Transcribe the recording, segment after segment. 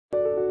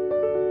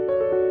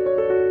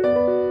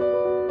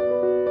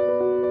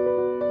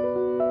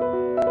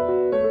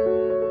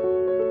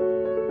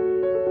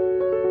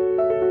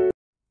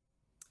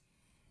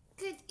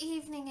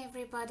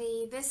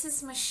everybody. This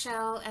is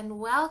Michelle, and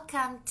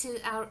welcome to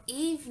our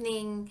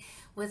evening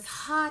with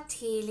heart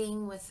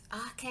healing with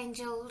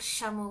Archangel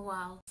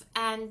Chamuel.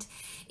 And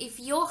if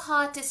your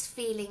heart is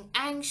feeling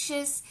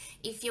anxious,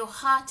 if your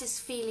heart is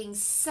feeling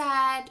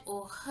sad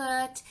or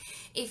hurt,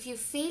 if you're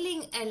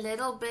feeling a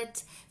little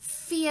bit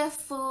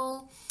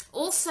fearful,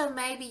 also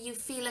maybe you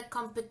feel a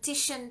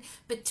competition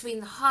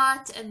between the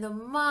heart and the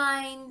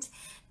mind,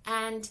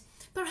 and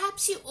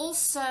perhaps you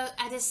also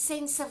at a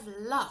sense of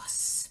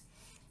loss.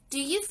 Do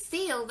you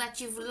feel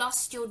that you've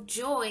lost your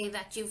joy,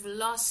 that you've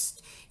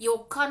lost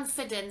your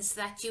confidence,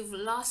 that you've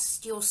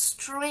lost your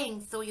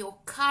strength or your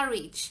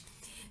courage?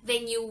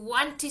 Then you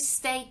want to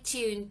stay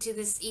tuned to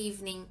this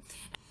evening.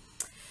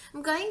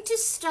 I'm going to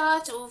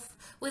start off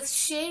with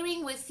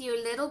sharing with you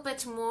a little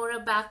bit more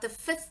about the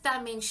fifth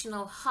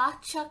dimensional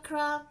heart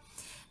chakra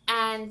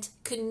and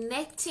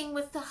connecting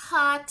with the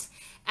heart,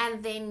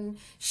 and then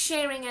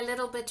sharing a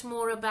little bit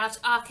more about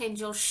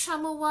Archangel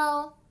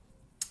Chamuel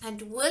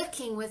and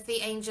working with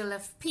the angel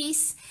of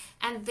peace,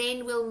 and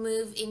then we'll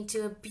move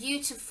into a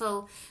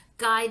beautiful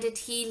guided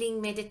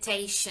healing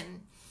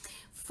meditation.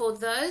 For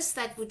those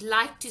that would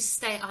like to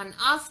stay on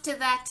after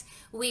that,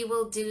 we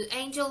will do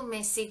angel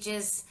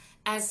messages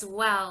as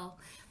well.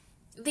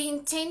 The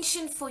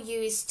intention for you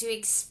is to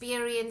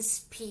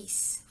experience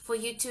peace, for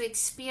you to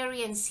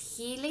experience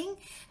healing,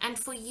 and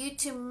for you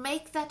to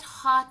make that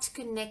heart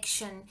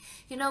connection.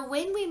 You know,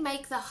 when we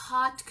make the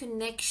heart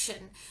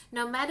connection,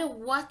 no matter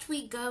what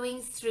we're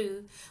going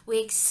through,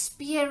 we're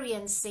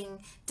experiencing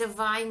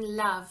divine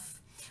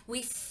love.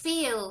 We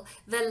feel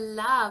the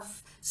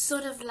love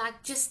sort of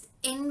like just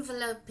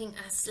enveloping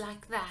us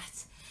like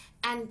that.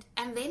 And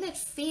then it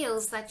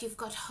feels that you've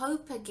got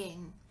hope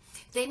again.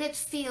 Then it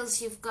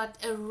feels you've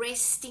got a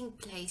resting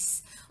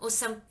place or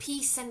some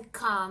peace and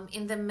calm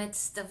in the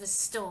midst of a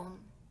storm.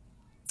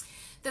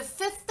 The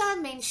fifth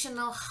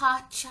dimensional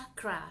heart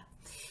chakra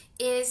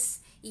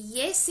is,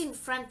 yes, in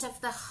front of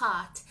the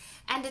heart,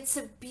 and it's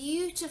a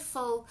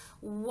beautiful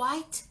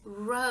white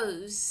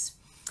rose.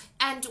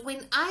 And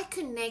when I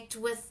connect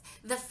with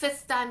the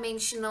fifth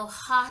dimensional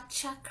heart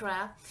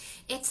chakra,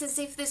 it's as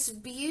if this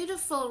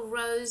beautiful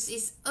rose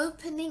is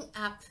opening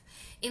up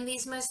in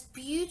these most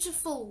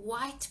beautiful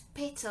white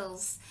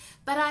petals,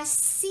 but I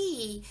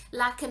see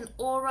like an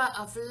aura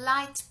of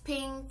light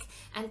pink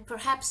and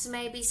perhaps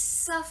maybe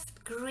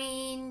soft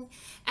green,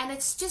 and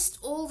it's just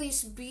all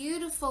these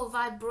beautiful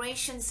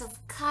vibrations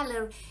of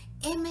color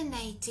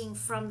emanating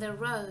from the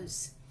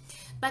rose.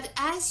 But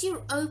as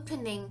you're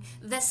opening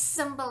the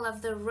symbol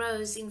of the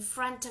rose in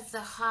front of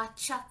the heart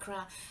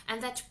chakra,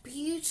 and that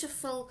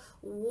beautiful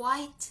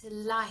white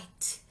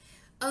light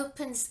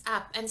opens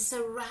up and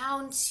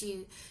surrounds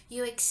you,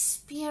 you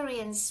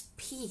experience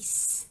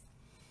peace.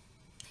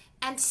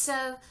 And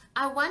so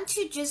I want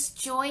you to just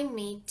join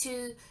me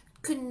to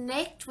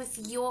connect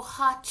with your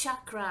heart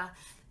chakra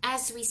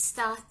as we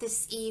start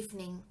this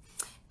evening.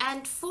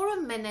 And for a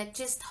minute,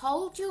 just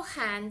hold your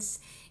hands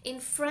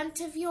in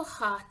front of your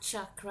heart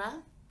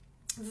chakra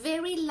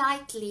very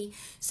lightly,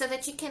 so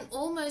that you can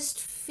almost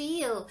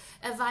feel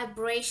a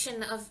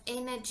vibration of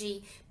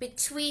energy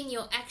between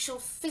your actual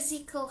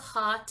physical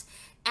heart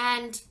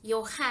and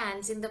your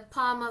hands, in the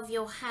palm of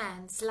your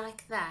hands,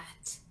 like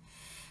that.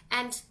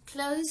 And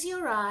close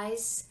your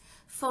eyes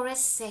for a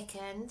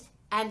second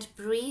and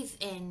breathe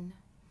in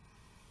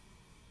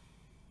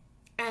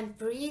and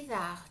breathe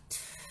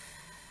out,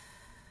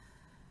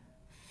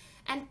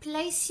 and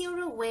place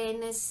your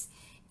awareness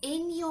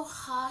in your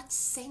heart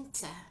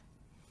center.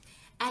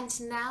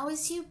 And now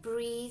as you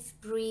breathe,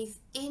 breathe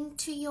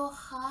into your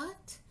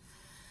heart,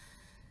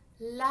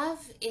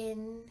 love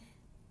in,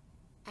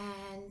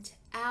 and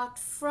out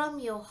from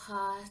your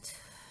heart,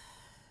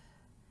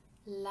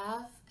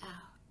 love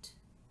out.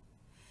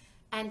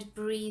 And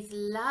breathe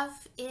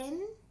love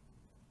in,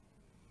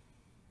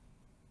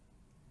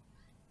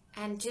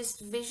 and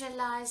just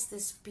visualize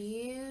this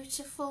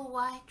beautiful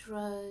white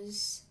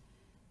rose.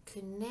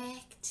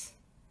 Connect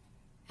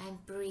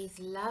and breathe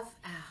love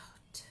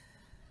out.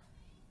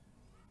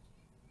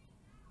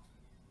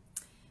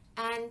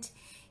 And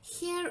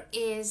here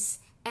is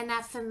an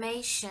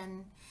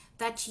affirmation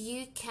that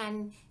you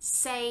can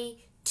say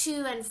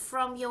to and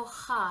from your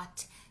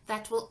heart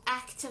that will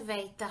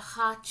activate the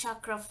heart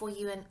chakra for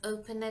you and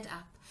open it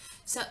up.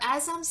 So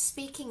as I'm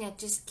speaking it,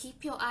 just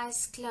keep your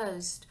eyes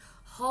closed,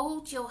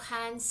 hold your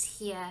hands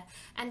here,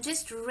 and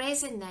just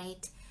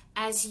resonate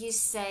as you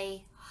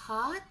say,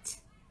 heart,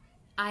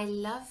 I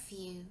love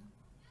you.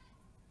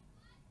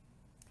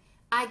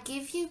 I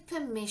give you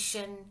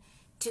permission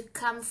to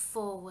come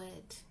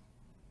forward.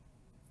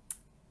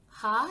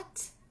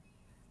 Heart,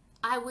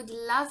 I would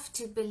love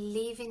to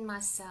believe in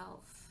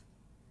myself,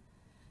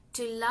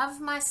 to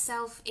love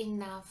myself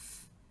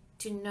enough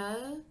to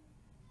know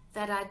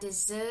that I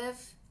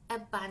deserve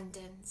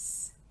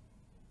abundance.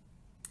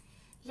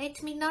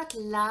 Let me not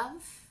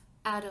love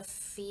out of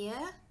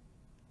fear.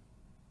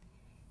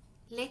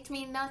 Let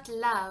me not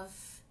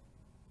love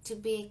to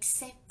be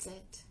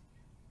accepted,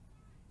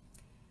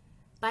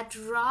 but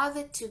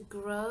rather to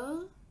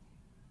grow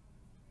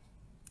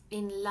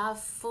in love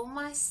for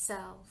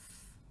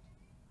myself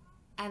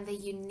and the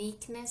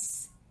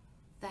uniqueness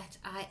that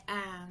I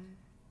am.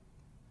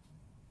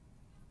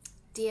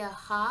 Dear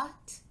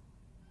heart,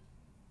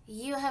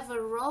 you have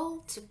a role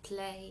to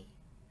play.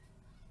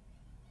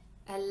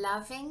 A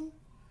loving,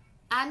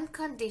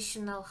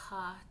 unconditional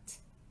heart,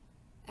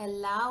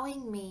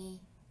 allowing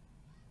me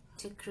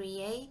to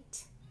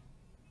create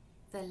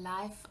the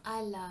life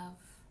I love.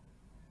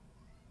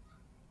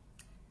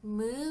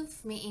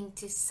 Move me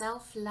into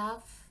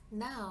self-love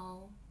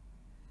now.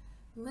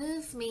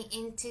 Move me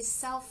into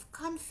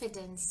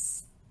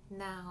self-confidence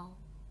now.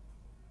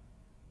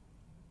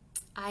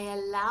 I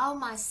allow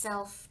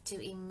myself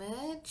to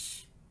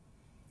emerge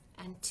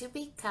and to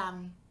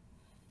become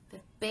the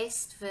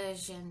best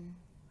version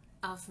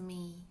of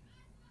me.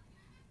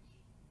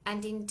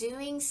 And in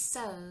doing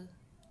so,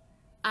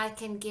 I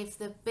can give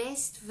the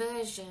best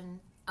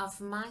version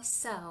of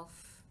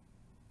myself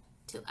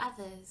to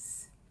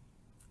others.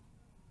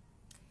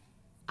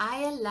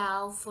 I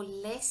allow for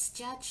less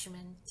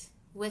judgment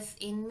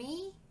within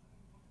me,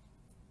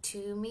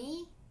 to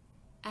me,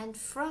 and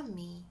from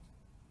me.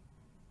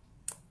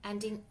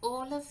 And in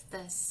all of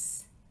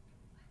this,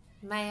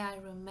 may I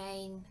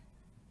remain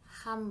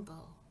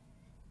humble,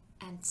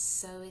 and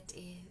so it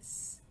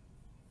is.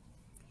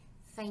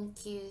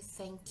 Thank you,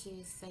 thank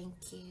you,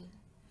 thank you.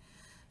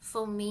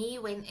 For me,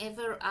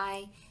 whenever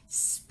I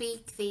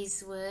speak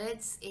these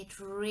words, it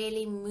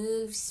really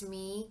moves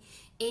me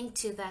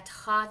into that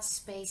heart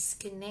space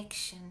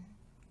connection.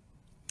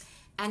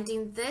 And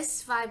in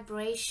this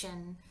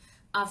vibration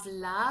of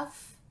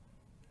love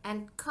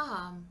and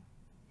calm,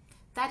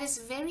 that is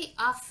very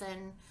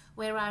often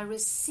where I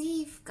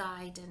receive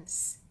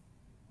guidance,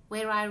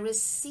 where I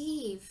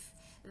receive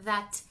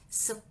that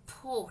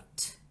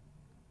support,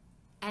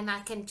 and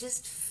I can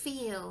just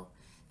feel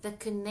the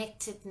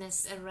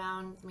connectedness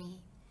around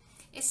me,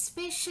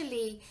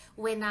 especially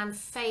when I'm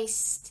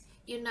faced,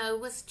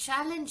 with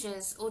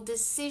challenges or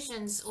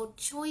decisions or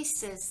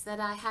choices that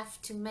I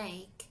have to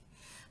make.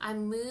 I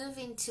move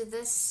into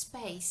this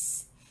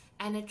space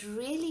and it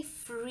really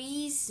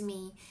frees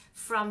me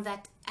from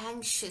that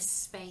anxious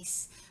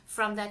space,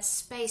 from that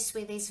space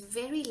where there's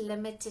very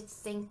limited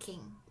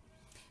thinking.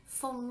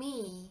 For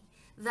me,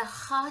 the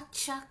heart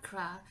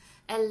chakra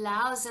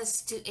allows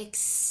us to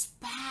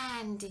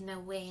expand in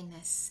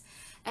awareness,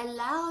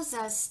 allows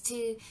us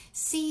to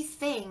see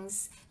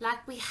things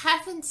like we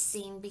haven't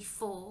seen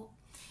before,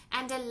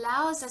 and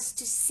allows us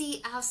to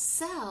see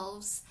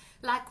ourselves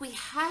like we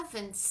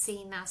haven't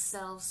seen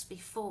ourselves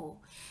before.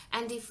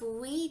 And if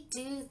we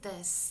do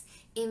this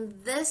in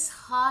this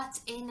heart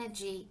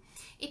energy,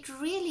 it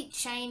really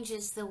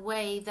changes the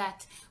way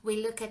that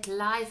we look at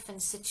life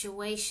and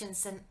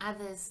situations and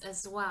others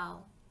as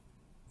well.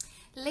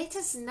 Let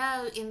us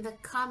know in the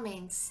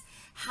comments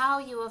how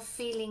you are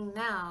feeling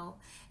now.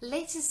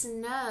 Let us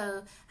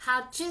know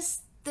how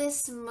just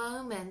this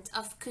moment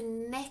of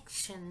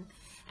connection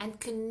and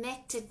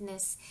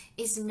connectedness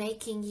is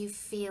making you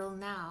feel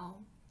now.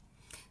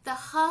 The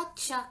heart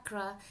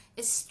chakra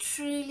is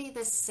truly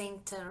the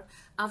center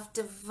of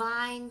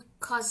divine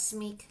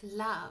cosmic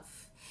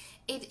love.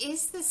 It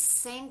is the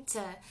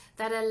center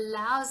that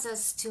allows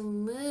us to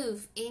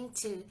move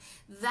into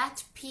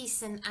that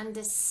peace and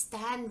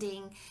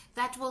understanding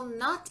that will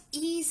not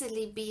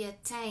easily be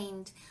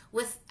attained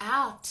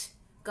without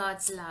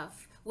God's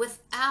love,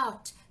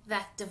 without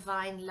that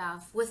divine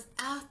love,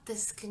 without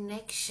this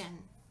connection.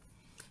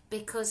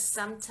 Because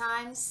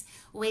sometimes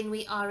when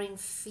we are in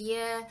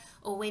fear,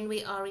 or when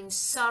we are in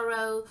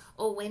sorrow,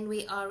 or when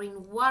we are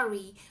in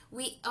worry,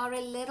 we are a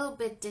little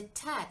bit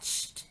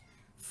detached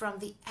from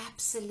the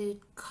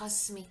absolute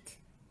cosmic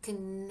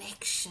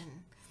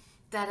connection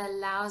that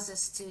allows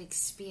us to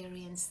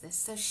experience this.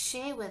 So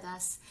share with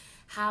us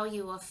how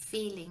you are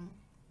feeling.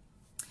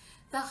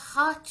 The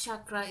heart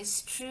chakra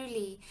is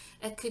truly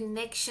a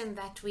connection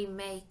that we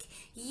make.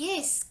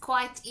 Yes,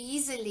 quite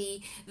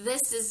easily,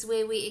 this is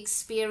where we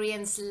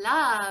experience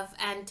love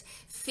and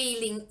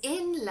feeling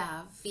in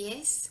love,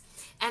 yes?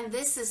 And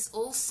this is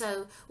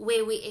also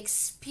where we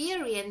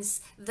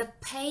experience the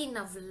pain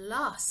of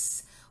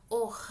loss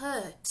or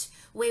hurt,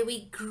 where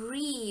we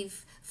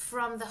grieve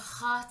from the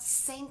heart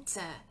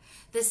center.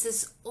 This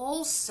is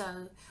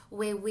also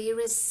where we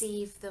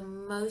receive the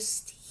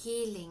most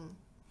healing.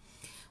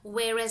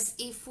 Whereas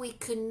if we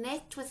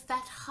connect with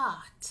that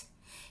heart,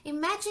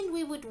 imagine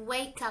we would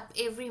wake up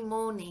every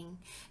morning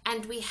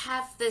and we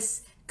have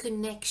this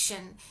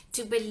connection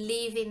to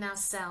believe in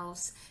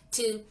ourselves,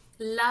 to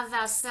love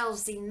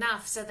ourselves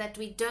enough so that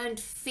we don't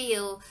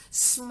feel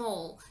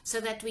small, so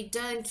that we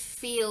don't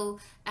feel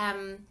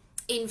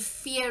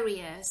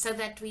inferior, so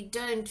that we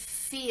don't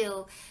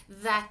feel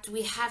that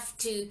we have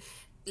to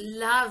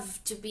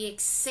love to be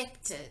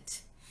accepted,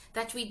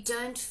 that we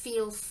don't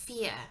feel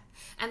fear.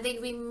 And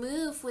then we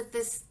move with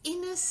this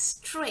inner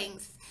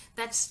strength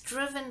that's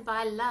driven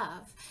by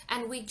love,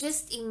 and we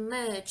just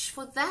emerge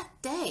for that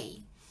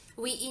day.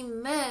 We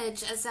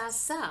emerge as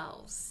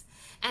ourselves,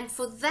 and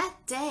for that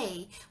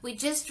day we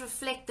just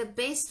reflect the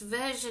best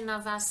version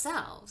of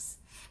ourselves.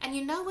 And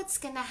you know what's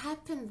going to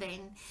happen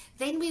then?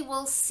 Then we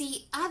will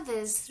see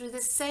others through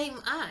the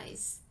same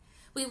eyes.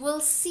 We will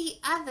see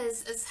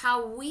others as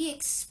how we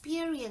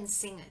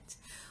experiencing it.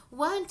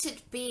 Won't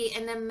it be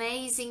an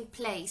amazing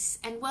place?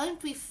 And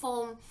won't we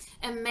form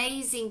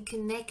amazing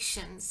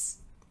connections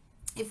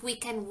if we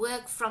can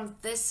work from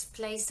this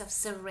place of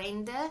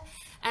surrender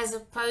as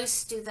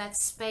opposed to that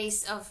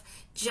space of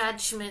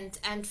judgment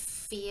and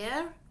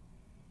fear?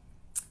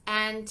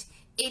 And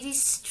it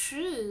is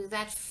true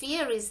that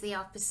fear is the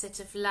opposite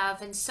of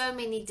love, and so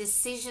many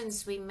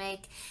decisions we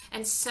make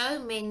and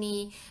so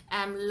many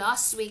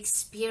loss we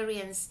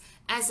experience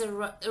as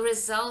a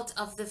result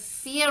of the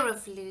fear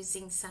of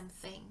losing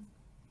something.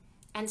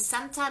 And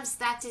sometimes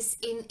that is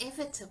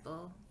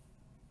inevitable.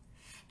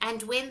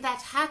 And when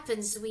that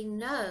happens, we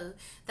know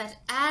that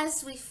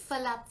as we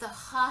fill up the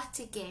heart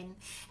again,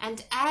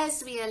 and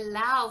as we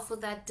allow for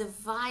that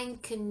divine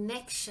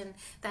connection,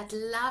 that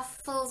love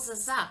fills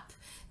us up,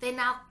 then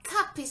our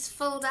cup is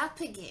filled up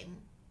again.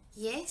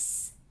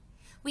 Yes?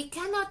 We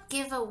cannot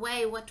give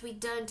away what we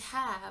don't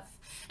have.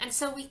 And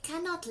so we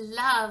cannot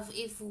love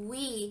if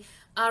we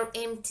are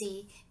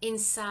empty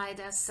inside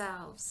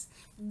ourselves.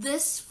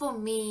 This for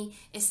me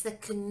is the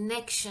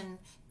connection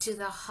to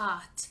the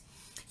heart.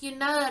 You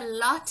know, a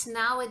lot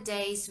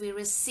nowadays we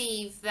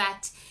receive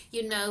that,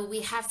 you know,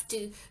 we have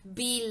to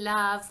be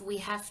love, we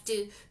have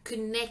to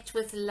connect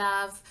with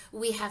love,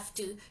 we have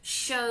to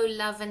show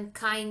love and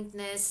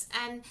kindness.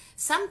 And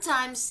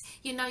sometimes,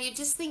 you know, you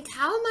just think,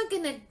 how am I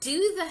going to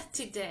do that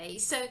today?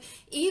 So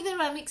either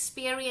I'm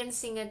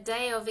experiencing a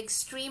day of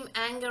extreme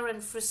anger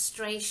and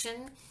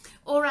frustration,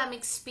 or I'm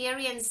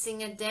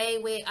experiencing a day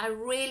where I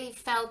really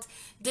felt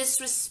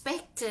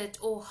disrespected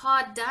or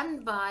hard done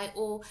by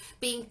or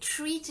being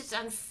treated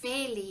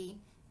unfairly.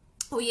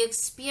 Or you're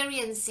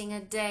experiencing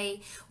a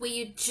day where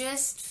you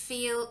just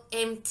feel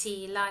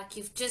empty, like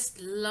you've just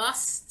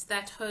lost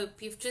that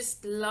hope, you've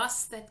just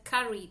lost that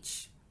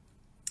courage.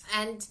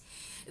 And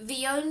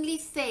the only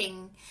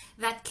thing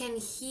that can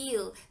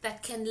heal,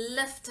 that can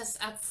lift us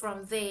up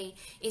from there,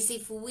 is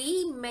if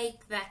we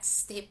make that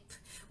step.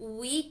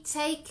 We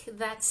take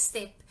that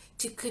step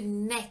to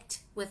connect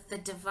with the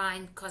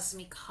divine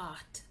cosmic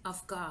heart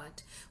of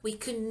God. We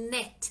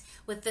connect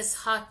with this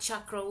heart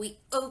chakra. We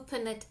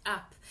open it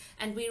up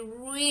and we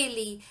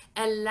really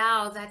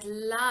allow that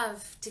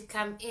love to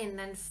come in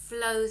and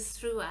flow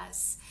through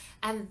us.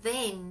 And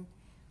then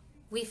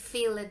we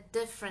feel a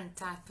different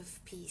type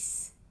of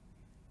peace.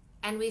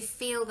 And we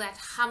feel that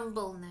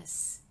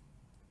humbleness.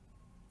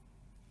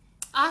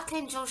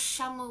 Archangel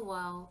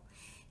Chamuel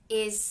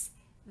is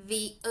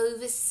the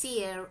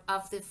overseer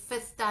of the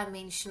fifth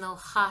dimensional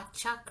heart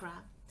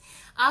chakra.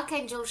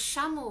 Archangel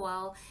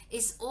Chamuel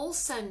is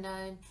also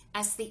known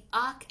as the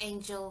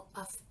Archangel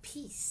of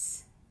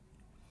Peace.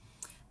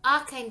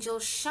 Archangel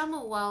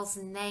Chamuel's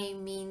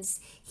name means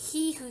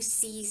he who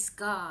sees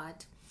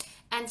God.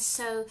 And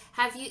so,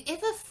 have you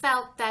ever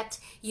felt that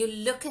you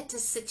look at a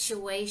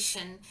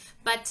situation,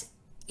 but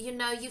you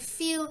know, you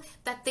feel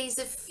that there's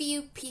a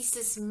few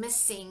pieces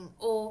missing,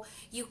 or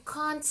you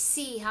can't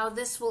see how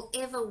this will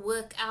ever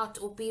work out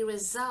or be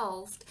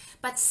resolved,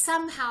 but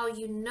somehow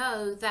you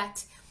know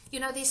that, you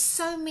know, there's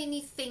so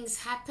many things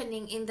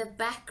happening in the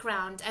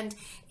background and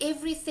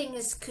everything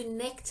is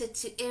connected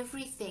to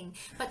everything,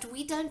 but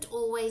we don't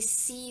always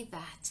see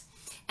that.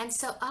 And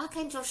so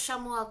Archangel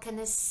Chamuel can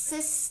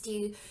assist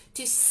you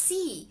to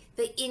see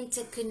the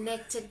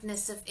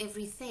interconnectedness of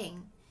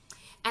everything.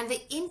 And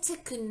the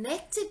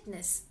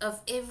interconnectedness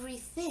of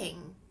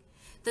everything,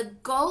 the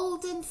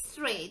golden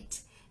thread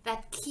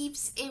that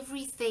keeps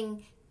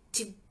everything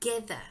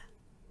together,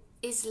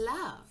 is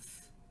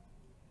love.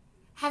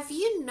 Have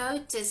you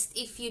noticed,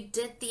 if you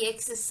did the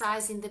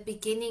exercise in the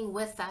beginning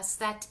with us,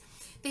 that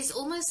there's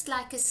almost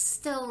like a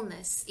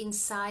stillness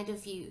inside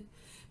of you?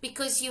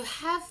 Because you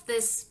have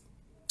this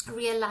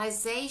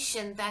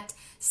realization that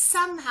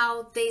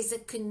somehow there's a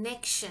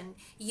connection.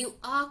 You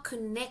are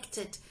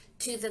connected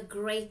to the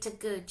greater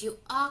good. You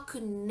are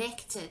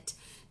connected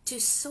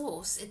to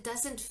source. It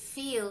doesn't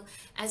feel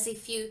as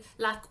if you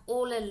like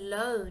all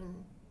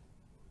alone.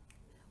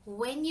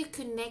 When you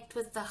connect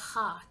with the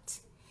heart,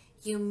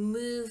 you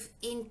move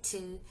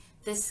into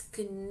this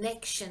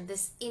connection,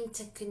 this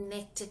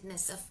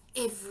interconnectedness of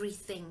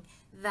everything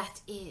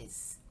that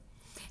is.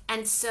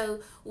 And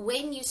so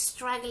when you're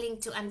struggling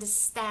to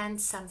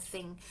understand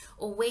something,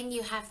 or when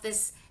you have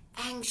this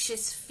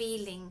anxious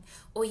feeling,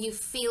 or you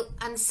feel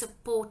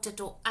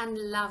unsupported or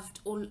unloved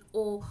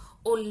or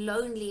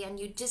lonely, and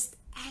you're just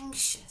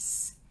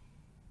anxious,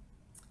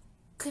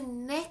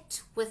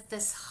 connect with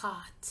this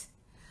heart.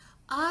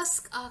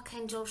 Ask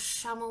Archangel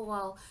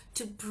Chamuel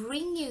to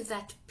bring you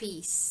that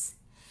peace,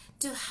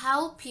 to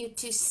help you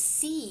to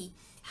see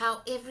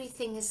how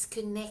everything is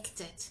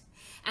connected.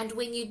 And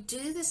when you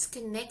do this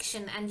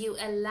connection and you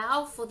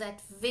allow for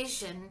that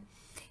vision,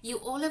 you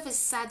all of a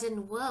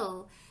sudden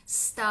will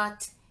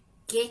start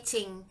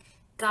getting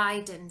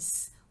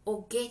guidance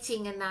or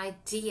getting an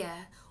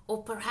idea,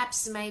 or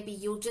perhaps maybe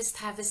you'll just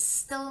have a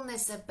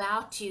stillness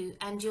about you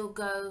and you'll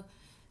go,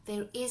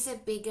 there is a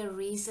bigger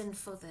reason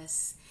for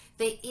this.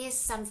 There is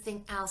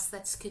something else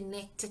that's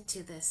connected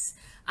to this.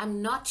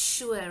 I'm not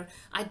sure.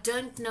 I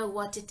don't know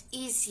what it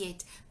is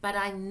yet, but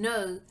I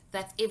know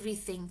that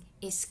everything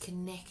is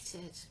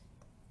connected.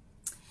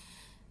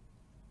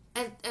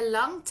 A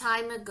long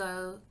time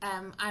ago,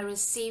 I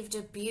received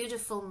a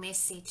beautiful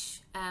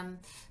message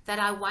that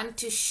I want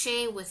to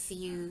share with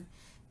you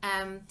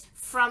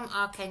from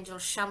Archangel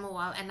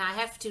Chamuel, and I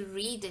have to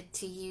read it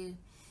to you.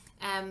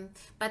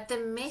 But the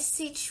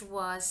message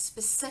was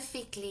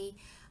specifically,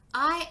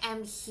 I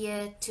am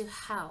here to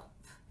help.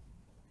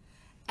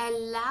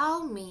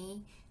 Allow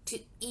me to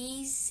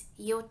ease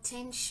your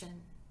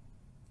tension,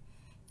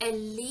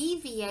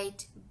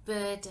 alleviate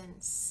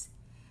burdens,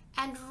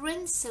 and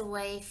rinse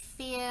away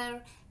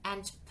fear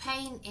and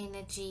pain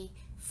energy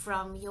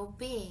from your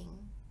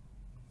being.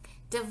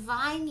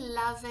 Divine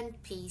love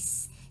and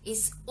peace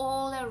is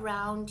all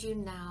around you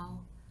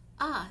now.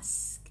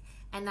 Ask,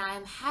 and I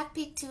am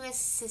happy to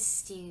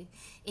assist you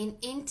in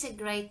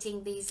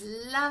integrating these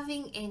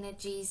loving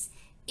energies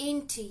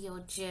into your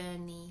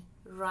journey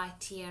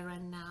right here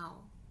and now.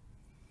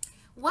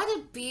 What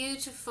a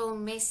beautiful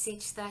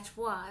message that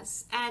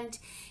was. And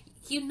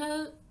you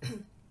know,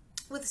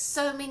 with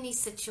so many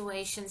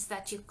situations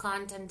that you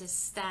can't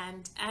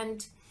understand,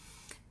 and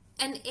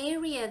an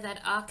area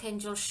that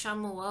Archangel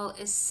Chamuel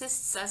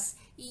assists us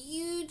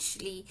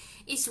hugely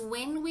is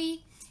when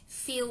we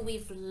feel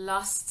we've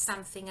lost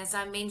something. As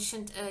I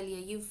mentioned earlier,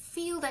 you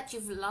feel that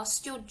you've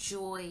lost your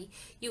joy,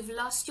 you've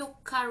lost your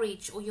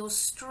courage or your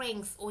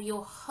strength or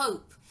your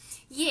hope.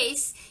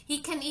 Yes, he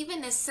can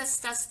even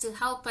assist us to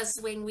help us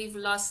when we've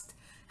lost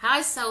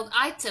household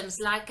items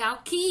like our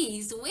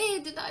keys. Where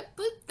did I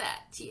put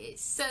that?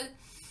 Yes. So,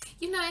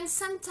 you know, and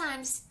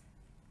sometimes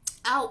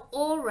our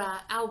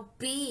aura, our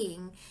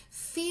being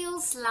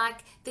feels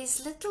like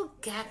there's little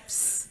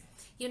gaps.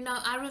 You know,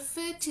 I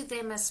refer to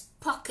them as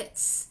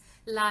pockets.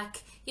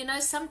 Like, you know,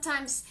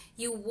 sometimes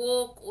you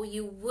walk or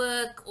you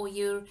work or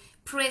you're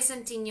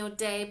present in your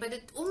day, but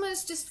it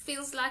almost just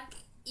feels like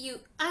you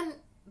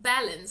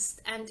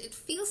unbalanced and it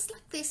feels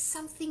like there's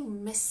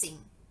something missing.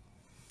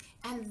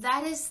 And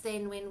that is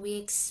then when we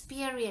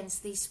experience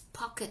these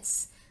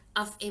pockets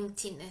of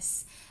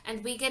emptiness.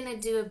 And we're going to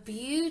do a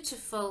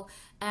beautiful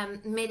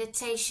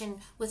meditation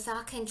with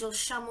Archangel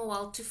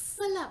Chamuel to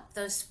fill up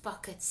those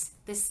pockets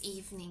this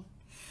evening.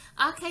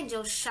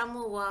 Archangel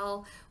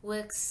Chamuel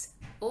works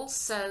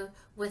also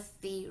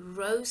with the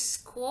rose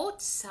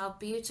quartz. How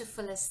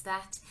beautiful is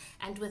that?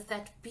 And with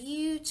that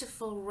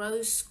beautiful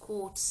rose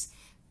quartz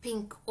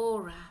pink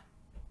aura.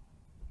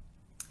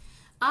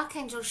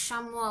 Archangel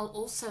Chamuel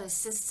also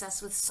assists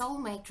us with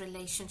soulmate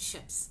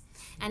relationships.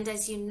 And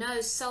as you know,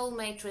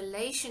 soulmate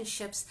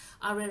relationships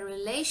are a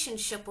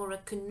relationship or a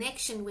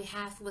connection we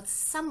have with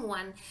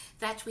someone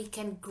that we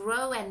can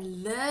grow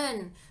and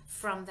learn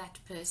from that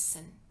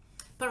person.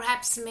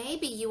 Perhaps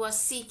maybe you are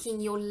seeking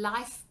your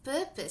life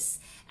purpose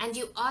and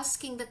you're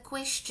asking the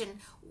question,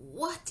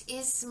 what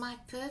is my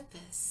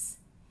purpose?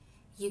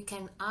 You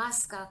can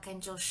ask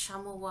Archangel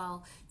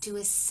Chamuel to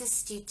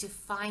assist you to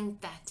find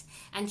that.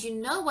 And you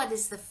know what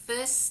is the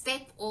first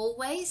step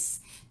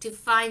always to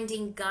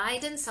finding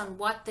guidance on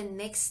what the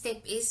next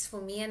step is for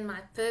me and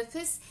my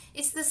purpose?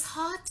 Is this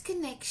heart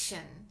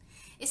connection.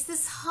 It's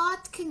this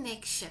heart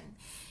connection.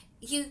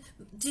 You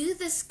do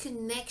this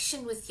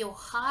connection with your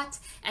heart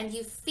and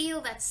you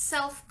feel that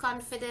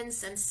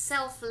self-confidence and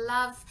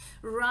self-love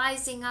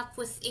rising up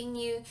within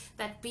you,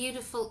 that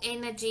beautiful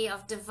energy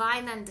of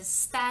divine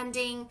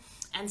understanding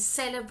and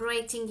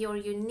celebrating your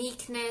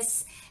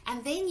uniqueness.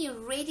 And then you're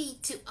ready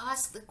to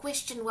ask the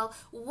question, well,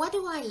 what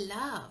do I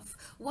love?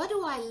 What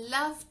do I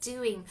love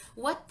doing?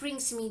 What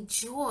brings me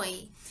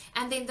joy?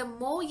 And then the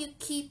more you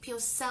keep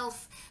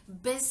yourself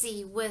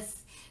busy with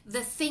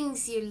the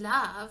things you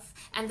love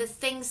and the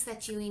things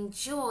that you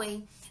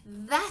enjoy,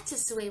 that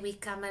is where we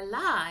come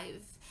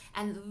alive.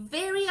 And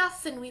very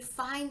often we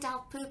find our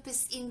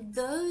purpose in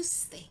those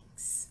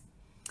things.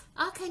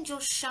 Archangel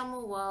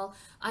Chamuel,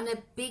 on a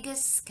bigger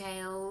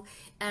scale,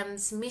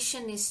 his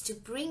mission is to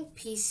bring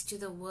peace to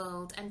the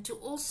world and to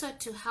also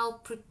to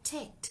help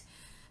protect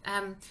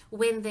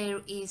when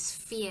there is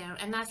fear.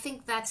 And I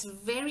think that's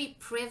very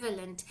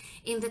prevalent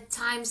in the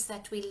times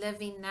that we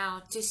live in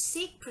now, to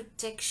seek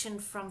protection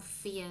from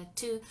fear,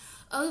 to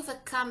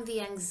overcome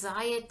the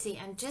anxiety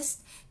and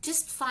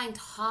just find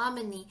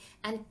harmony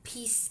and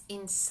peace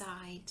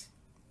inside.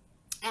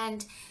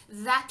 And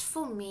that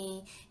for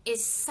me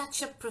is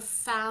such a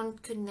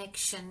profound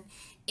connection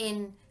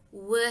in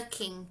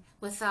working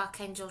with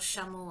Archangel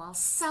Chamuel.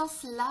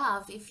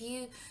 Self-love, if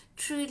you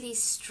truly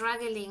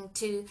struggling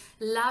to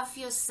love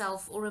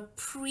yourself or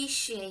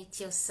appreciate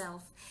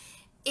yourself,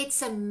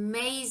 it's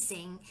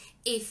amazing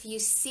if you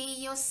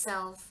see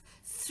yourself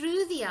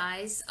through the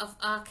eyes of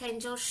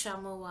Archangel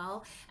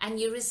Chamuel and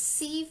you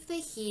receive the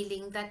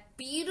healing, that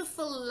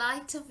beautiful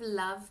light of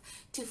love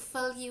to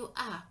fill you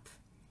up.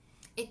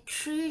 It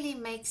truly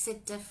makes a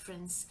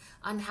difference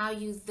on how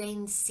you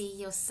then see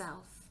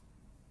yourself.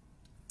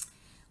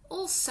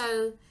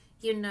 Also,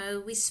 You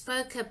know, we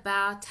spoke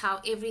about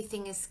how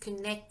everything is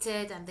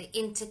connected and the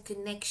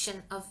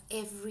interconnection of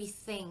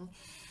everything.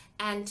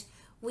 And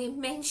we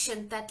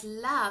mentioned that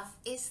love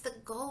is the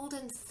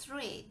golden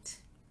thread.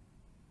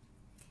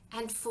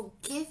 And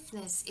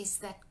forgiveness is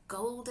that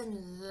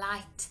golden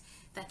light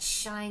that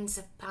shines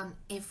upon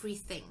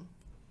everything.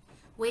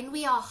 When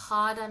we are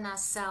hard on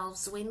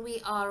ourselves, when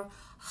we are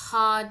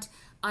hard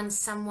on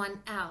someone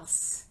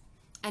else,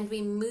 and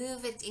we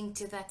move it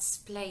into that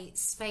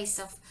space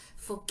of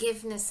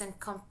forgiveness and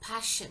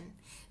compassion,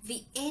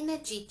 the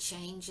energy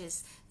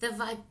changes, the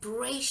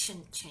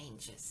vibration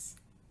changes.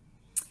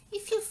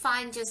 If you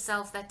find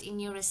yourself that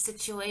you're in a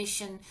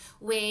situation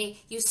where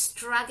you're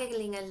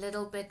struggling a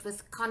little bit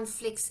with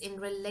conflicts in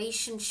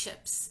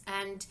relationships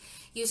and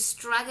you're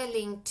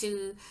struggling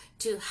to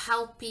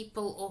help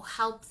people or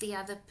help the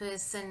other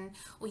person,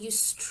 or you're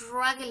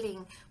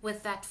struggling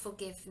with that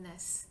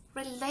forgiveness,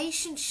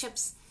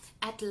 relationships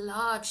at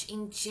large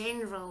in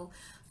general,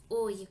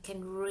 or you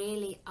can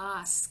really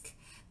ask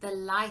the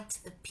light,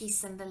 the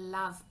peace and the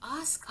love.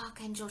 Ask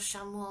Archangel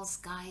Chamuel's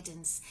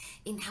guidance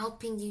in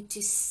helping you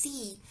to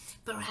see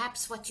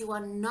perhaps what you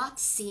are not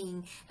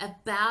seeing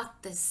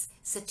about this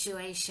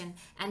situation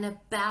and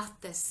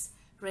about this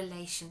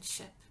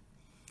relationship.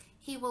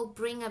 He will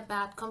bring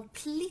about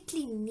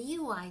completely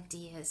new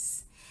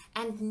ideas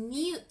and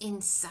new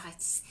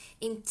insights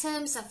in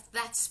terms of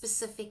that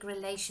specific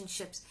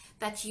relationships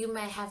that you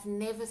may have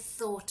never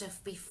thought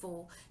of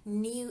before.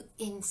 New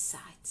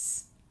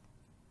insights.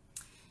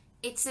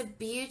 It's a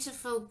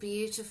beautiful,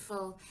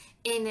 beautiful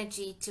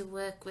energy to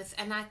work with,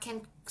 and I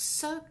can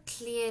so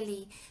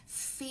clearly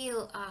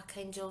feel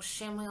Archangel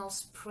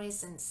Chamuel's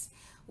presence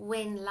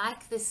when,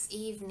 like this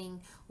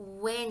evening,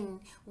 when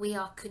we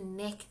are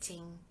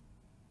connecting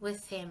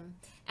with him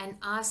and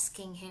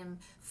asking him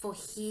for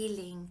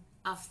healing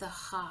of the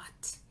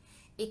heart.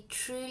 It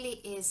truly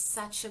is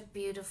such a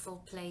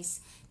beautiful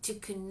place to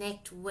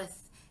connect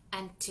with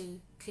and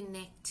to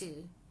connect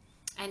to.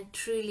 And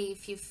truly,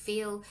 if you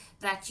feel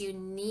that you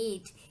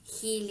need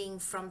healing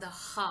from the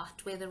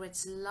heart, whether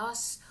it's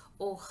loss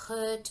or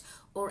hurt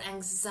or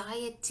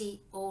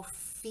anxiety or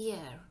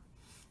fear,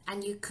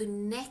 and you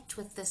connect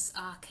with this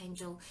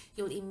archangel,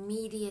 you'll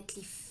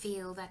immediately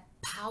feel that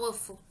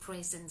powerful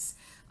presence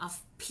of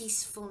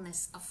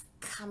peacefulness, of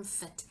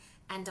comfort,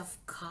 and of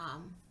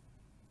calm.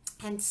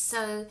 And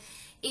so,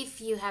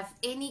 if you have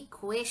any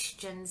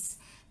questions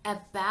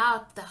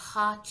about the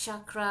heart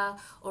chakra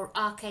or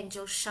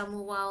Archangel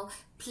Chamuel,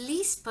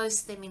 please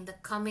post them in the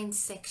comment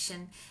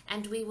section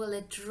and we will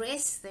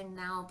address them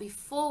now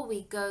before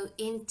we go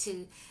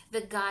into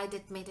the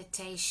guided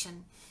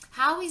meditation.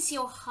 How is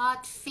your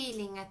heart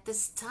feeling at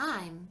this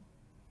time?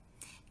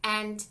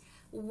 And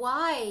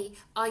why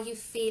are you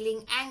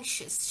feeling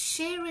anxious?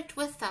 Share it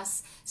with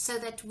us so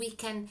that we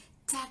can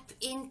tap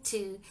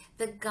into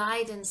the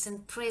guidance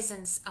and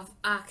presence of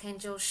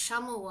Archangel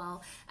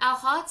Chamuel. Our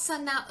hearts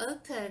are now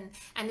open,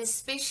 and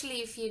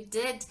especially if you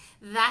did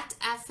that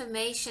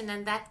affirmation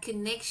and that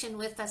connection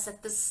with us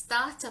at the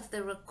start of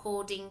the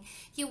recording,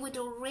 you would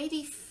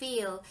already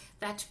feel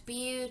that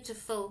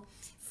beautiful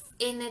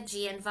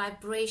energy and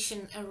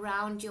vibration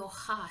around your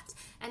heart,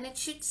 and it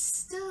should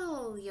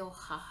still your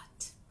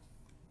heart.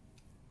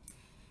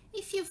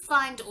 If you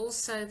find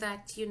also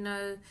that,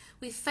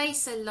 we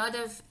face a lot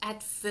of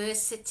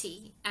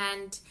adversity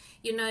and,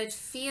 it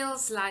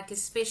feels like,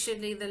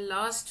 especially the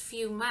last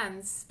few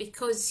months,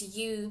 because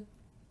you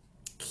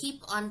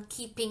keep on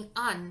keeping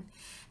on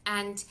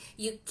and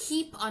you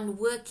keep on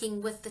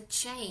working with the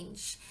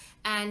change,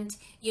 and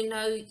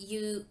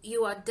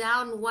you are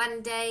down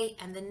one day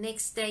and the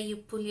next day you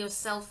pull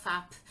yourself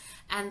up,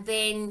 and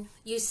then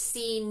you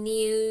see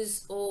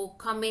news or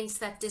comments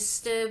that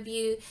disturb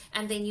you,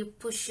 and then you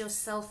push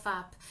yourself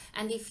up.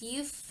 And if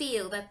you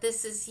feel that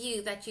this is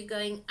you, that you're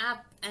going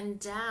up and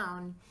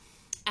down,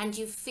 and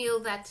you feel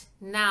that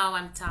now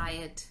I'm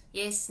tired,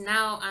 yes,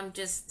 now I'm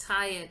just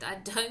tired, I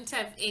don't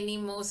have any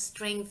more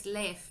strength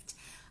left,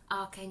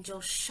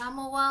 Archangel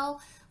Chamuel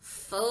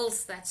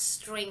fills that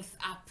strength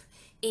up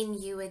in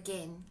you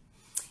again.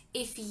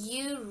 If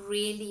you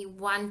really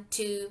want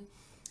to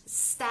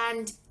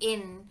stand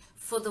in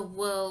for the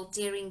world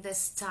during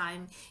this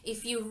time,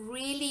 if you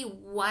really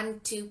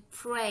want to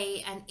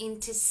pray and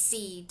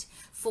intercede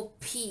for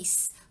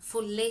peace,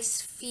 for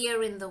less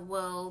fear in the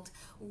world,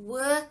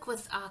 work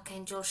with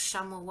Archangel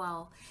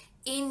Chamuel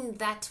in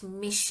that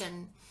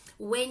mission.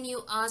 When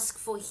you ask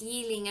for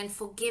healing and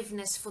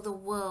forgiveness for the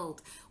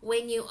world,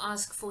 when you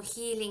ask for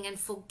healing and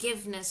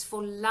forgiveness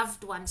for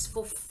loved ones,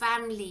 for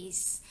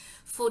families,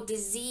 for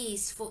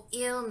disease, for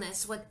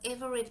illness,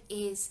 whatever it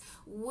is,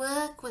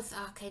 work with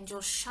Archangel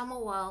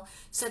Chamuel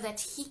so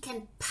that he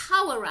can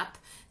power up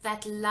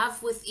that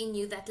love within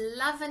you, that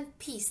love and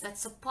peace that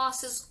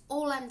surpasses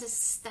all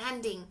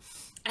understanding.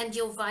 And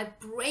your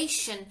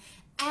vibration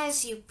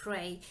as you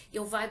pray,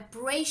 your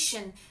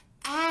vibration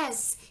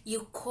as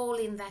you call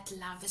in that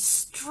love is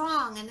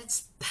strong and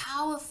it's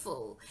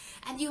powerful,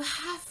 and you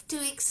have to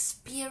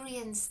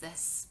experience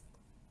this.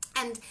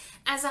 And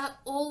as I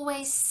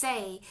always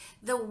say,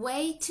 the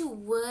way to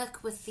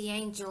work with the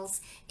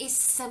angels is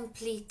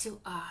simply to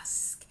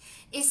ask.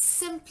 Is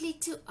simply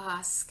to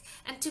ask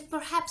and to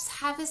perhaps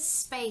have a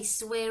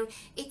space where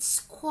it's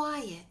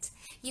quiet.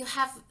 You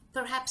have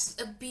perhaps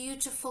a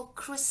beautiful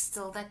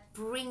crystal that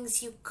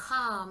brings you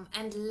calm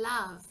and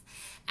love.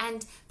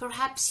 And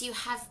perhaps you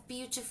have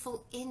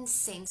beautiful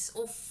incense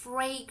or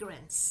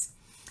fragrance.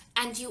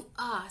 And you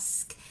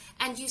ask,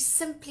 and you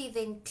simply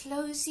then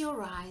close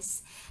your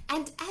eyes,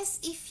 and as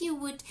if you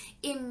would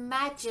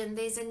imagine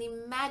there's an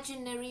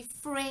imaginary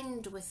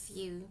friend with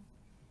you,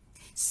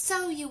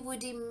 so you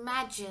would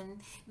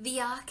imagine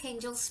the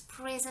Archangel's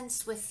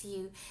presence with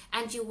you,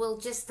 and you will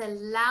just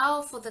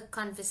allow for the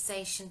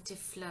conversation to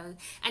flow,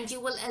 and you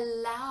will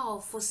allow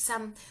for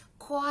some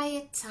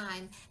quiet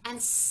time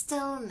and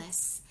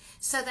stillness,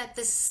 so that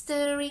the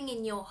stirring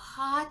in your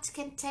heart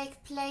can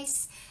take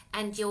place,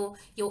 and your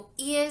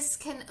ears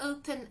can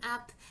open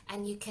up,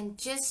 and you can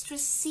just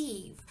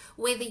receive,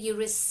 whether you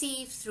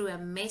receive through a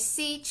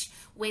message,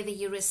 whether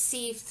you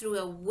receive through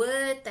a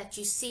word that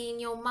you see in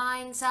your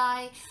mind's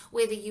eye,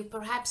 whether you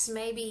perhaps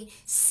maybe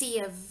see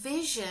a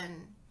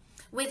vision,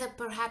 whether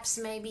perhaps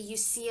maybe you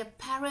see a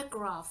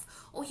paragraph,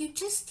 or you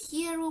just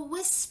hear a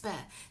whisper.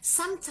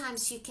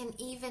 Sometimes you can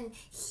even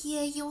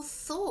hear your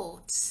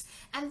thoughts,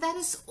 and that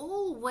is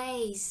all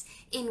ways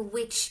in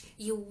which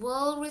you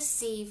will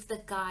receive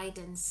the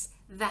guidance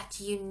that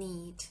you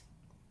need.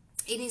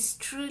 It is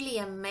truly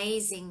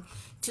amazing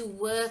to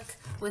work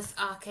with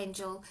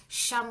Archangel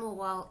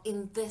Chamuel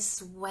in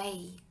this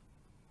way.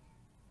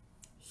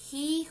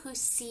 He who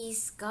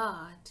sees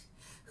God,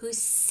 who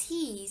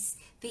sees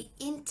the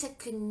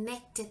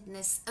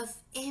interconnectedness of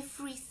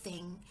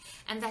everything,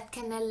 and that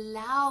can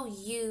allow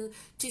you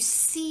to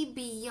see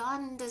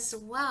beyond as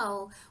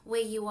well,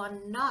 where you are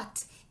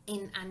not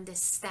in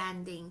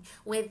understanding,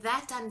 where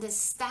that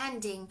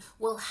understanding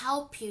will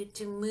help you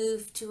to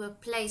move to a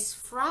place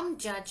from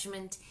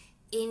judgment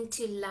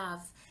into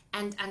love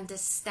and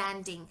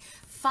understanding.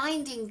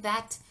 Finding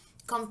that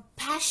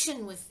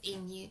compassion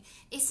within you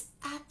is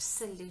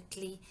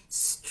absolutely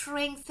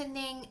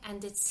strengthening,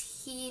 and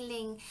it's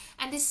healing,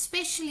 and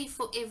especially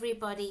for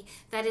everybody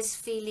that is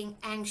feeling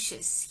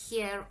anxious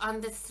here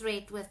on the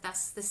thread with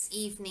us this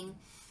evening.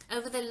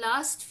 Over the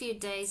last few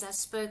days, I've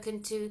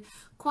spoken to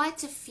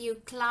quite a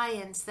few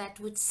clients that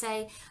would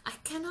say, I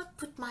cannot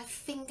put my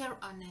finger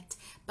on it,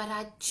 but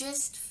I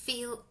just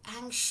feel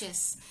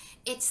anxious.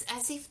 It's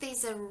as if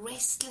there's a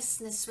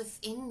restlessness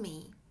within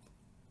me.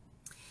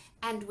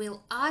 And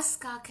we'll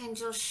ask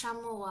Archangel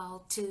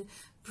Chamuel to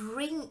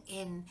bring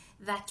in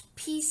that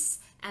peace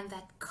and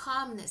that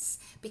calmness,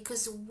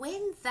 because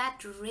when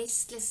that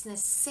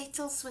restlessness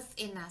settles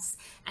within us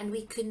and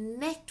we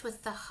connect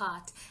with the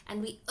heart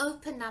and we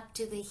open up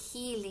to the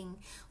healing,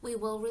 we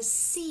will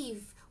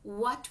receive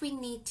what we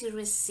need to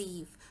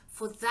receive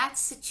for that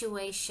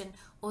situation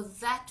or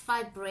that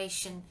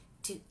vibration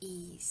to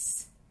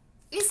ease.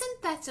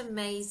 Isn't that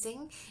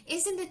amazing?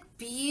 Isn't it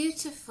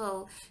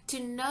beautiful to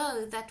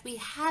know that we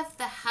have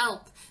the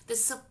help, the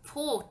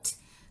support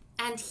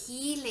and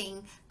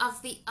healing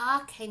of the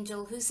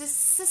Archangel who's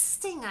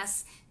assisting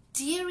us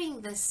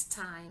during these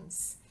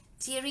times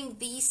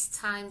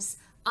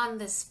on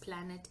this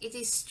planet? It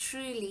is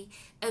truly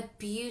a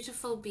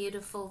beautiful,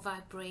 beautiful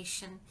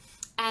vibration.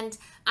 And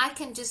I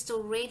can just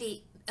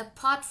already,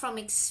 apart from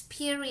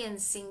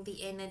experiencing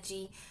the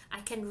energy,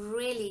 I can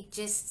really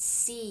just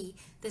see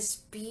this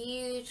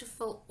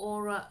beautiful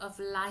aura of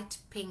light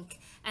pink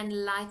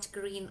and light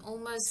green,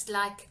 almost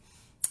like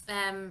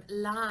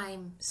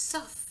lime,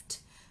 soft,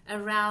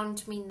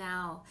 around me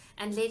now.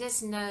 And let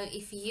us know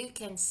if you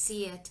can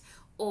see it,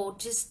 or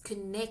just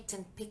connect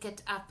and pick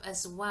it up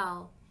as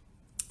well.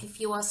 If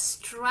you are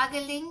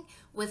struggling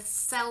with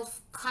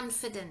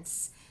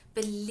self-confidence,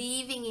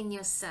 believing in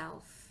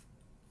yourself,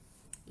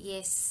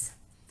 yes,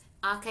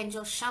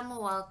 Archangel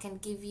Chamuel can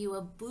give you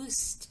a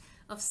boost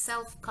of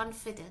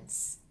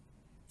self-confidence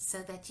so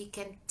that you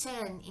can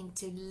turn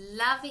into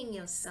loving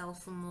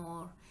yourself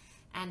more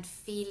and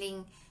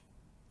feeling,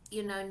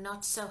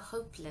 not so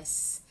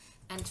hopeless,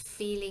 and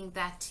feeling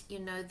that,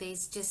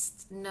 there's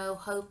just no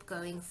hope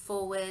going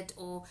forward,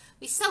 or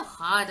we're so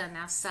hard on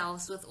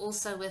ourselves with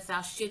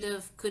our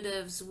should've,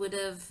 could've,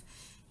 would've,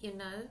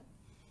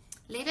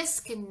 Let us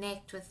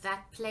connect with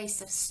that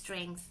place of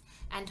strength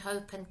and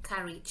hope and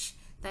courage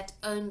that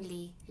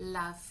only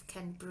love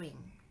can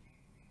bring.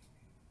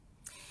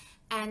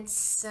 And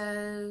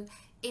so,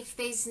 if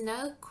there's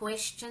no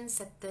questions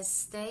at this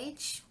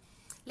stage,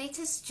 let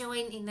us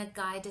join in a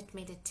guided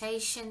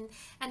meditation,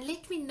 and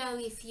let me know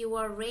if you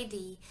are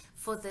ready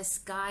for this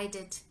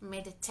guided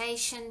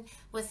meditation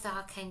with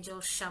Archangel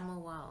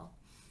Chamuel.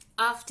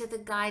 After the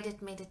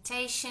guided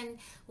meditation,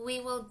 we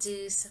will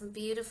do some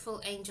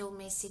beautiful angel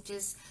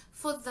messages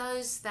for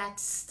those that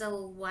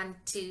still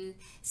want to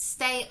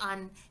stay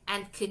on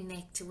and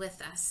connect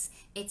with us.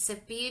 It's a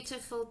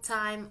beautiful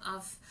time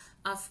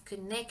of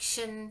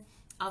connection,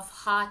 of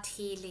heart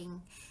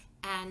healing.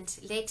 And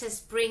let us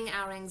bring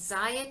our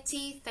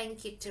anxiety.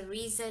 Thank you,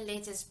 Teresa.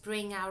 Let us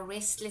bring our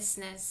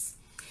restlessness.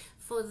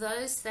 for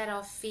those that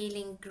are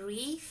feeling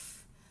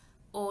grief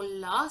or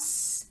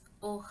loss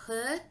or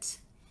hurt,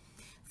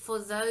 for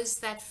those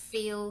that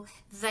feel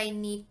they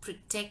need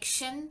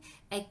protection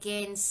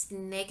against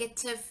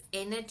negative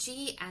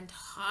energy and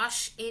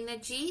harsh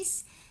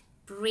energies,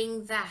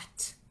 bring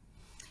that.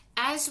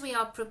 As we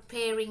are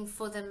preparing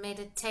for the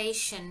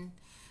meditation,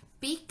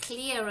 be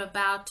clear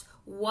about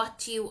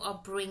what you are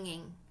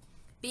bringing.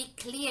 Be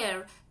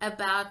clear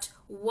about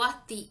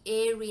what the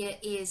area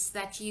is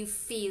that you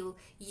feel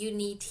you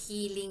need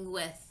healing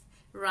with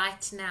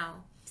right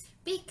now.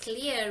 Be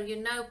clear,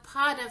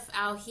 part of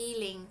our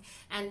healing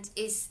and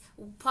is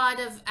part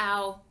of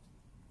our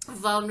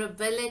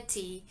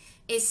vulnerability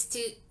is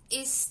to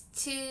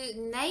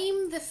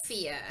name the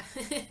fear,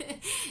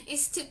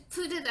 is to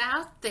put it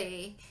out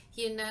there,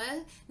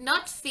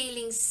 not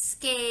feeling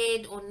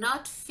scared or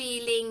not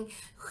feeling,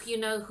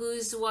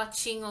 who's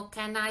watching or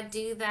can I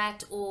do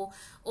that, or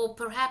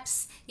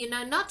perhaps,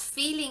 not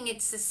feeling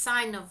it's a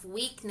sign of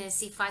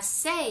weakness if I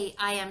say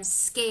I am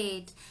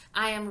scared,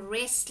 I am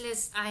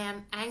restless, I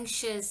am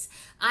anxious,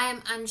 I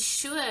am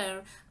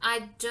unsure,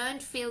 I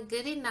don't feel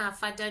good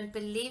enough, I don't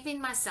believe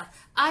in myself,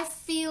 I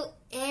feel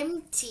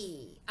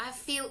empty.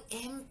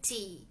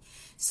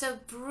 So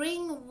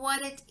bring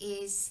what it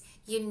is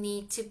you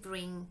need to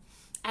bring,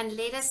 and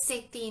let us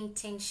set the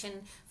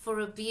intention for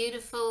a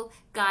beautiful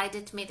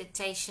guided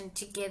meditation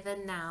together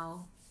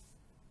now.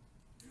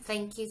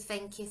 Thank you,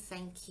 thank you,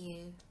 thank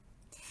you.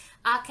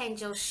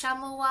 Archangel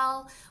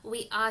Chamuel,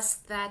 we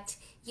ask that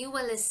you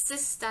will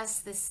assist us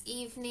this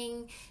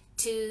evening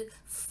to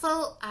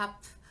fill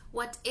up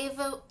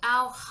whatever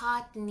our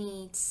heart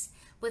needs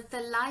with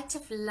the light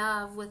of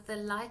love, with the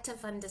light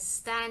of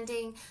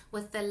understanding,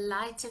 with the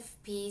light of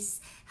peace.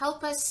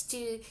 Help us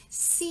to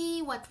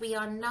see what we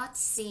are not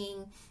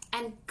seeing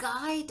and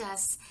guide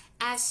us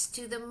as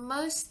to the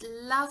most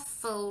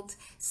love-filled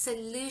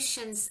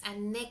solutions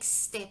and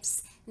next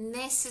steps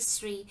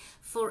necessary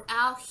for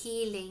our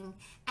healing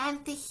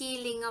and the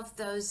healing of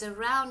those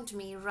around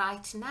me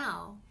right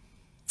now.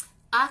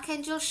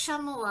 Archangel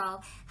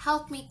Chamuel,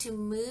 help me to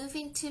move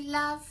into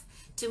love,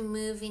 to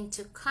move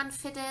into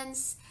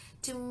confidence,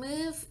 to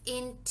move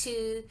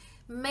into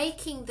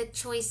making the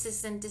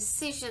choices and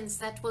decisions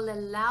that will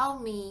allow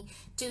me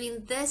to,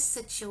 in this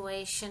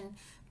situation,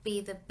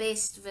 be the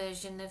best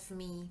version of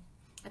me.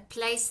 A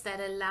place that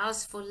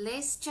allows for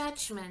less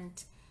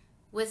judgment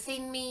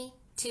within me,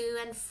 to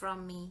and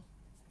from me.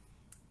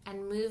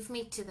 And move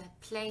me to that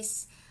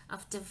place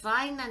of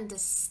divine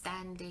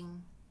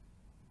understanding.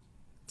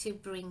 To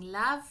bring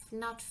love,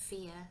 not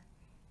fear.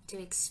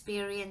 To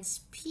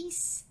experience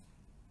peace,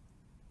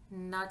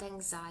 not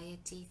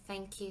anxiety.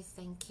 Thank you,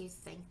 thank you,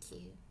 thank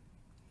you.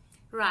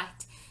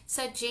 Right,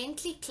 so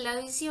gently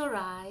close your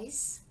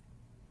eyes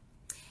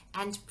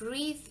and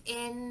breathe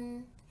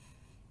in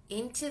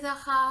into the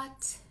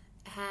heart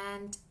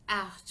and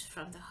out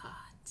from the heart.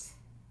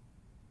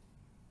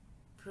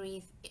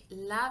 Breathe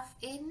love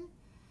in,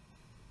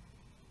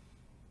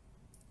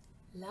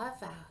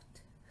 love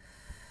out.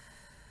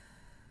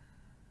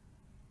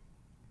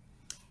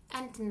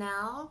 And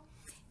now,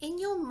 in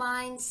your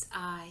mind's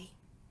eye,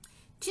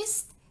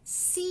 just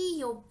see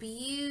your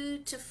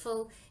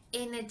beautiful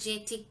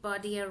energetic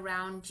body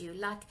around you.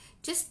 Like,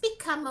 just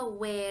become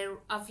aware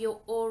of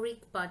your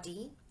auric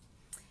body,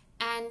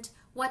 and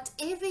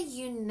whatever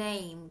you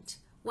named,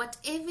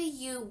 whatever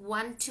you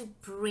want to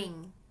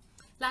bring,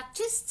 like,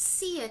 just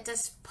see it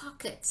as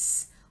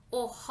pockets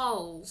or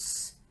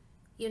holes,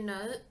 in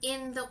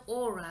the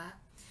aura.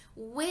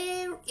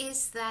 Where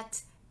is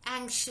that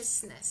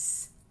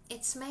anxiousness?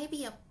 It's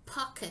maybe a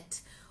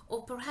pocket,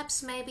 or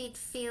perhaps maybe it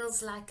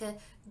feels like a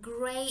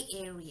gray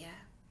area.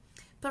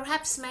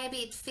 Perhaps maybe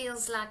it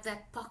feels like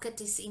that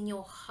pocket is in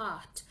your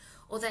heart,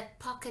 or that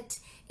pocket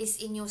is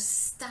in your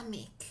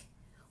stomach.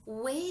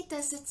 Where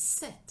does it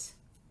sit?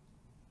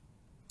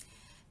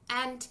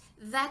 And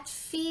that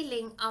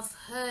feeling of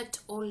hurt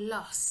or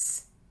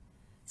loss,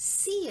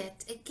 see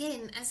it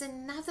again as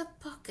another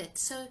pocket.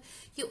 So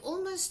you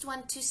almost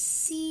want to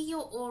see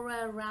your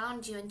aura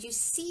around you, and you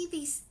see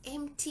these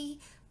empty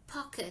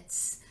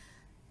pockets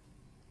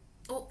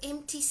or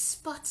empty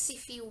spots,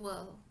 if you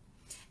will.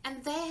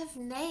 And they have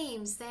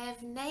names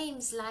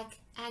like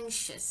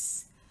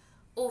anxious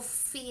or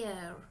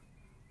fear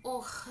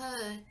or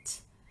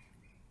hurt.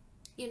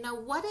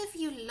 What have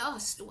you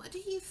lost? What do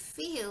you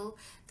feel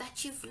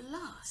that you've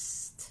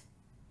lost?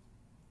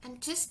 And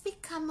just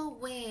become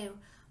aware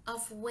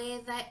of where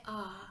they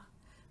are.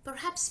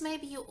 Perhaps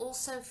maybe you're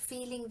also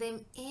feeling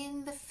them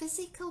in the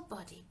physical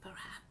body,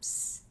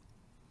 perhaps.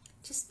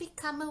 Just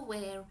become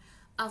aware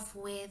of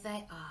where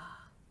they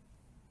are.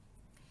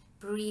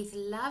 Breathe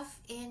love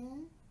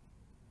in,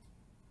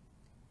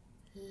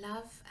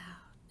 love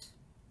out.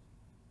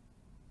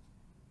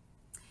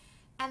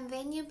 And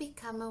then you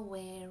become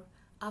aware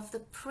of the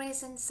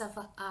presence of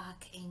an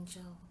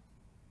archangel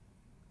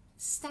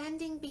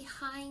standing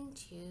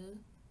behind you,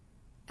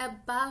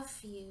 above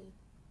you,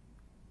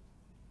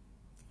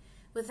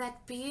 with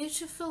that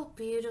beautiful,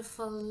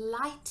 beautiful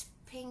light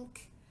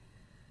pink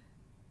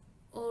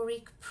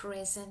auric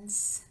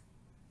presence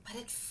but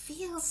it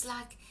feels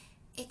like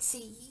it's a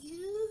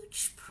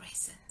huge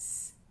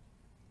presence.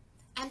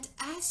 And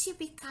as you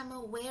become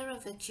aware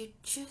of it, you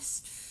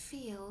just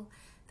feel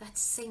that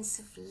sense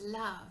of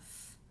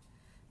love.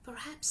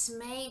 Perhaps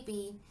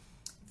maybe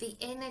the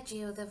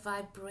energy or the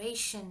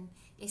vibration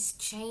is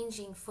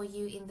changing for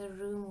you in the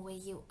room where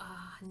you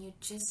are, and you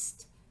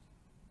just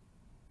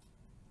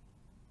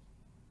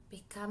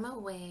become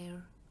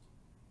aware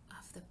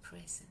of the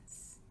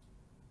presence.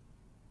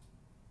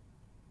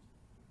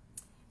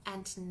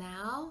 And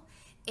now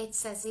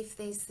it's as if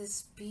there's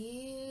this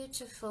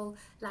beautiful,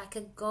 like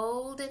a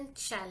golden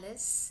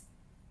chalice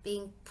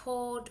being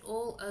poured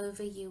all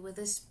over you with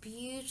this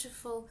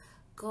beautiful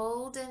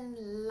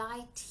golden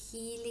light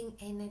healing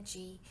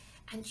energy.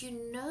 And you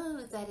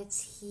know that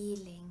it's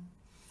healing.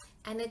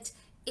 And it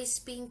is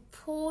being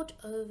poured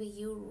over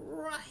you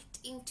right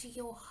into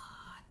your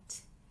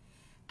heart.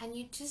 And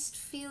you just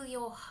feel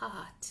your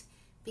heart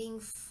being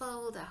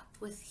filled up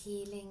with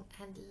healing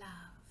and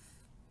love.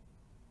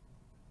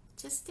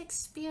 Just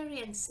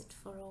experience it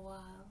for a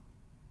while.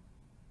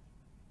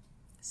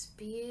 This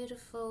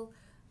beautiful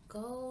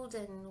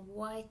golden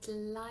white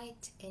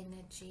light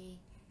energy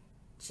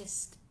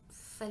just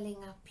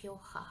filling up your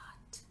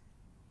heart.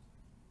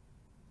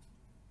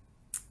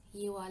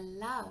 You are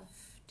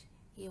loved.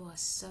 You are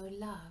so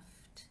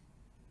loved.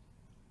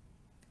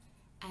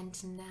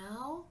 And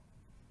now,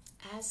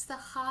 as the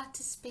heart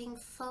is being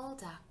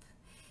filled up,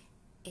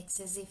 it's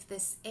as if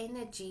this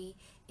energy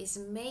is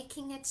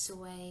making its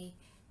way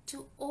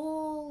to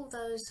all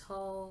those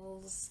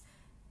holes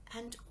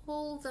and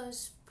all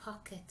those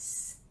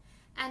pockets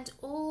and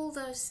all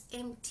those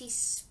empty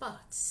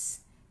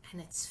spots,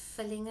 and it's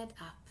filling it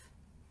up.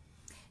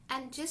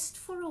 And just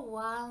for a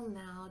while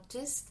now,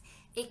 just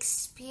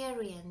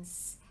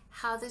experience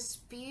how this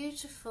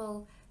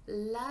beautiful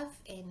love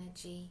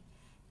energy,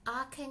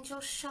 Archangel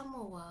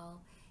Chamuel,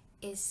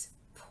 is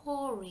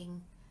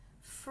pouring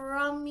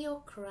from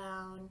your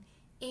crown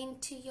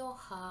into your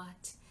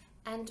heart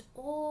and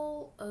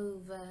all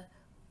over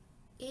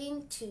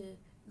into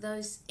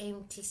those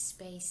empty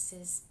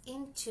spaces,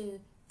 into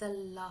the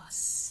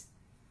loss,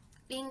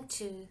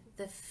 into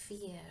the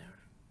fear,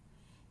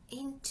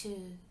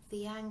 into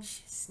the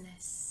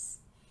anxiousness,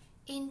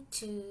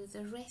 into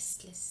the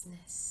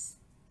restlessness,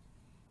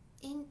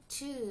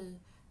 into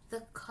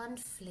the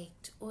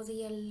conflict or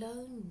the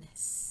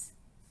aloneness.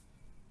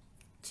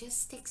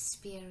 Just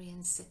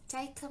experience it.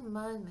 Take a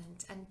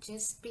moment and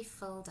just be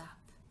filled up.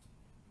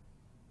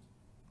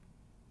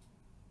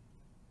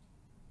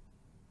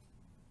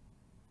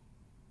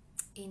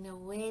 In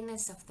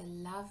awareness of the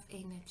love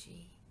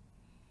energy,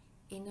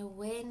 in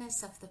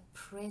awareness of the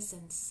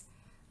presence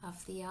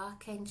of the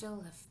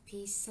Archangel of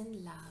peace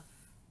and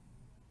love,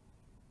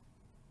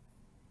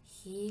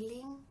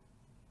 healing,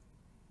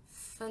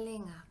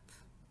 filling up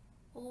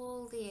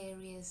all the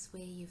areas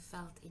where you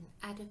felt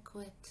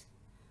inadequate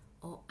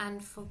or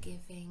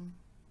unforgiving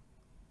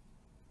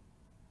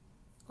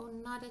or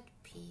not at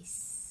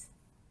peace.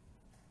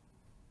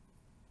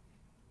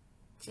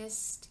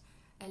 Just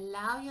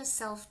allow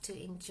yourself to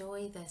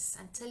enjoy this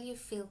until you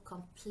feel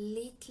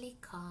completely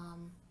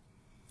calm,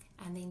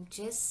 and then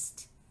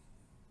just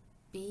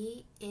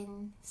be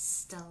in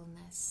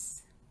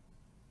stillness.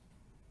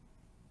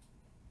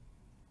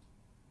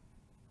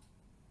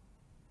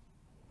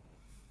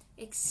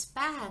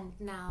 Expand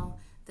now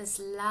this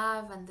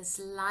love and this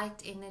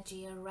light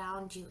energy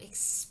around you.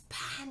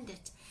 Expand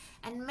it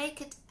and make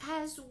it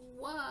as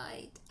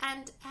wide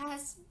and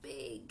as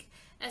big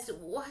as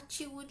what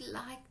you would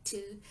like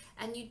to,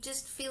 and you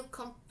just feel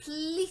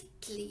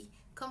completely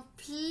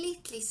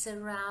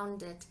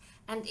surrounded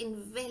and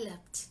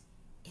enveloped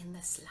in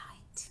this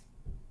light.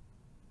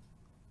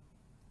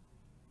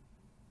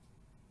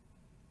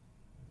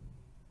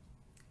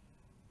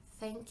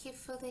 Thank you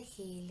for the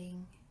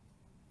healing.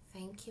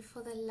 Thank you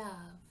for the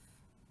love.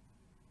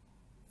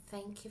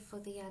 Thank you for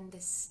the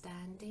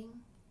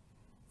understanding.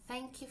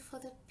 Thank you for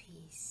the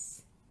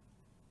peace.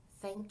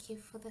 Thank you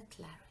for the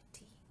clarity.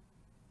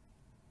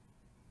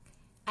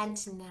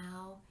 And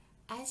now,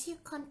 as you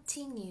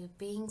continue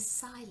being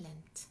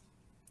silent,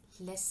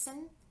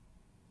 listen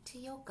to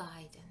your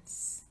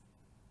guidance.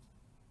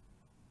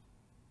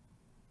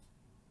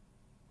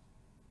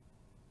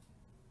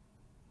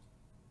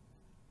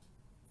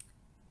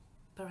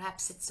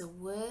 Perhaps it's a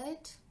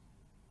word,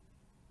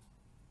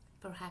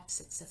 perhaps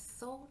it's a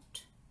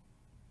thought,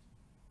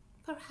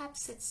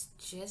 perhaps it's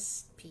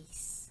just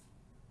peace,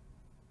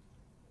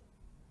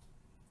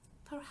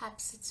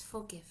 perhaps it's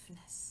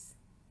forgiveness.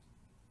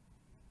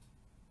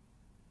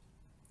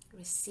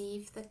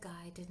 Receive the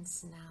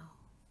guidance now.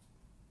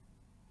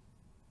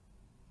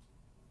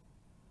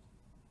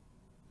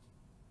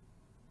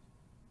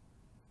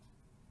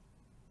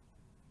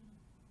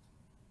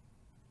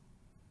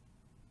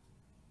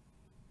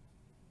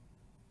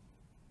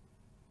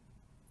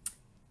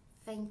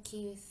 Thank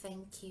you,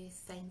 thank you,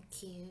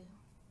 thank you.